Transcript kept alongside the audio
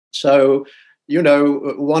So, you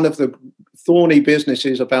know, one of the thorny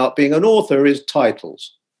businesses about being an author is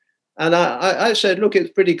titles. And I said, look, it's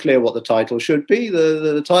pretty clear what the title should be.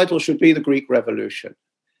 The title should be The Greek Revolution.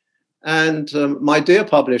 And my dear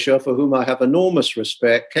publisher, for whom I have enormous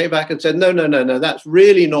respect, came back and said, no, that's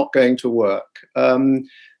really not going to work.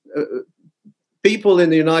 People in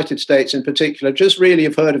the United States in particular just really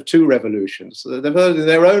have heard of two revolutions. They've heard of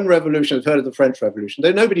their own revolution, they've heard of the French Revolution.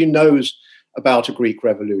 Nobody knows about a Greek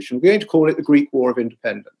revolution. We're going to call it the Greek War of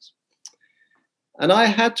Independence. And I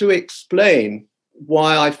had to explain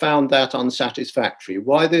why I found that unsatisfactory,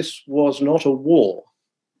 why this was not a war,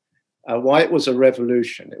 why it was a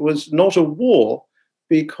revolution. It was not a war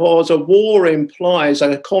because a war implies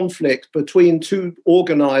a conflict between two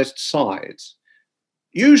organized sides,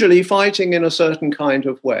 usually fighting in a certain kind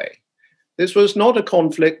of way. This was not a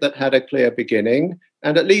conflict that had a clear beginning,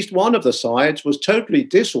 and at least one of the sides was totally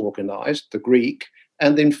disorganized, the Greek,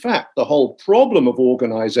 and in fact, the whole problem of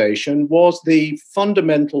organization was the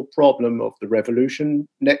fundamental problem of the revolution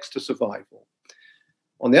next to survival.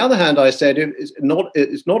 On the other hand, I said it's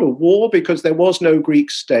not a war because there was no Greek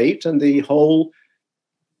state, and the whole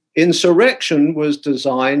insurrection was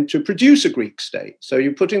designed to produce a Greek state. So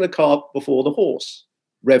you're putting the cart before the horse.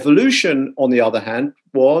 Revolution, on the other hand,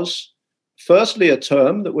 was firstly a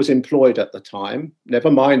term that was employed at the time, never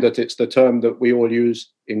mind that it's the term that we all use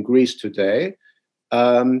in Greece today.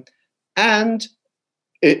 And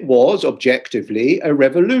it was objectively a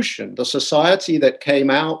revolution. The society that came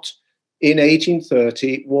out in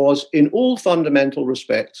 1830 was in all fundamental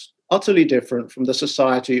respects utterly different from the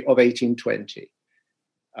society of 1820.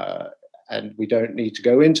 And we don't need to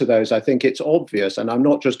go into those. I think it's obvious. And I'm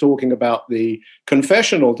not just talking about the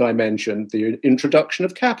confessional dimension, the introduction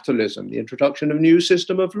of capitalism, the introduction of new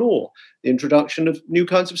system of law, the introduction of new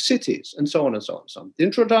kinds of cities, and so on and so on and so on. The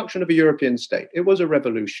introduction of a European state. It was a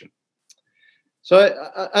revolution. So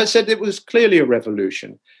I said it was clearly a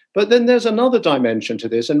revolution. But then there's another dimension to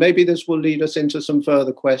this, and maybe this will lead us into some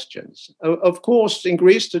further questions. Of course, in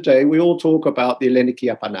Greece today, we all talk about the Elleniki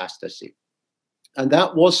Epανάσταση. And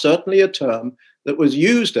that was certainly a term that was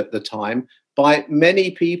used at the time by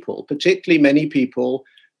many people, particularly many people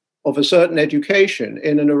of a certain education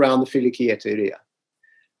in and around the Philiki Eteria.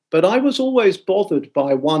 But I was always bothered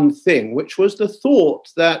by one thing, which was the thought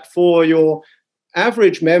that for your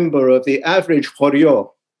average member of the average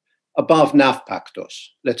chorio above Nafpaktos,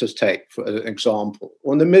 let us take for example,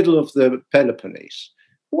 or in the middle of the Peloponnese,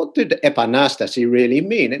 what did Epανάσταση really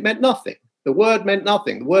mean? It meant nothing. The word meant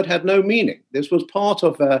nothing. The word had no meaning. This was part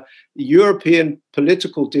of a European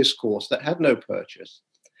political discourse that had no purchase.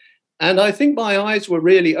 And I think my eyes were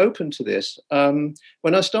really open to this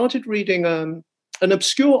when I started reading an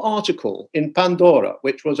obscure article in Pandora,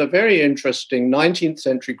 which was a very interesting 19th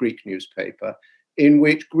century Greek newspaper in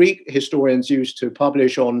which Greek historians used to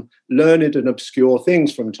publish on learned and obscure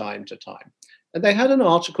things from time to time. And they had an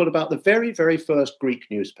article about the very, very first Greek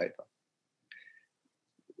newspaper.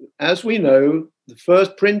 As we know, the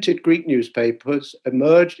first printed Greek newspapers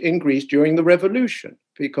emerged in Greece during the revolution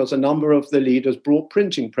because a number of the leaders brought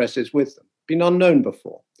printing presses with them, been unknown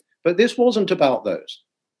before. But this wasn't about those.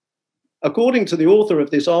 According to the author of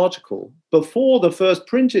this article, before the first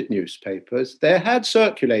printed newspapers, there had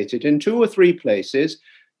circulated in 2 or 3 places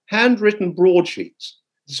handwritten broadsheets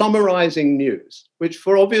summarizing news, which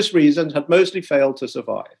for obvious reasons had mostly failed to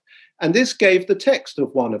survive. And this gave the text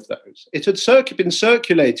of one of those. It had been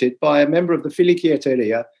circulated by a member of the Philiki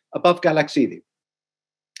Eteria above Galaxidi.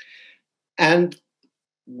 And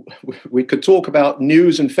we could talk about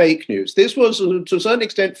news and fake news. This was, to a certain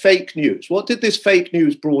extent, fake news. What did this fake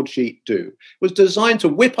news broadsheet do? It was designed to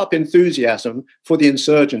whip up enthusiasm for the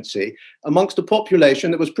insurgency amongst a population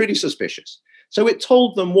that was pretty suspicious. So it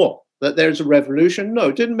told them what? That there's a revolution? No,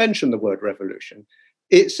 it didn't mention the word revolution.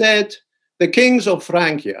 It said the kings of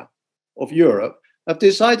Francia, of Europe, have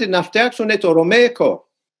decided να φτιάξουν το Ρωμαϊκό.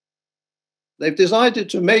 They've decided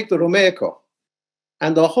to make the Ρωμαϊκό.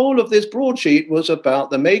 And the whole of this broadsheet was about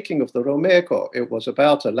the making of the Ρωμαϊκό. It was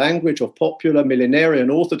about a language of popular millenarian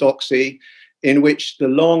orthodoxy in which the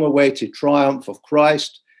long-awaited triumph of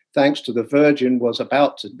Christ, thanks to the Virgin, was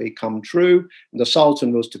about to become true, and the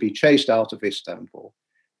Sultan was to be chased out of Istanbul.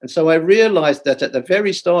 And so I realized that at the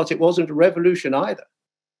very start, it wasn't a revolution either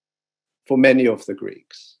for many of the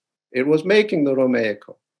Greeks. It was making the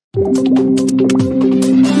Ρωμαϊκό.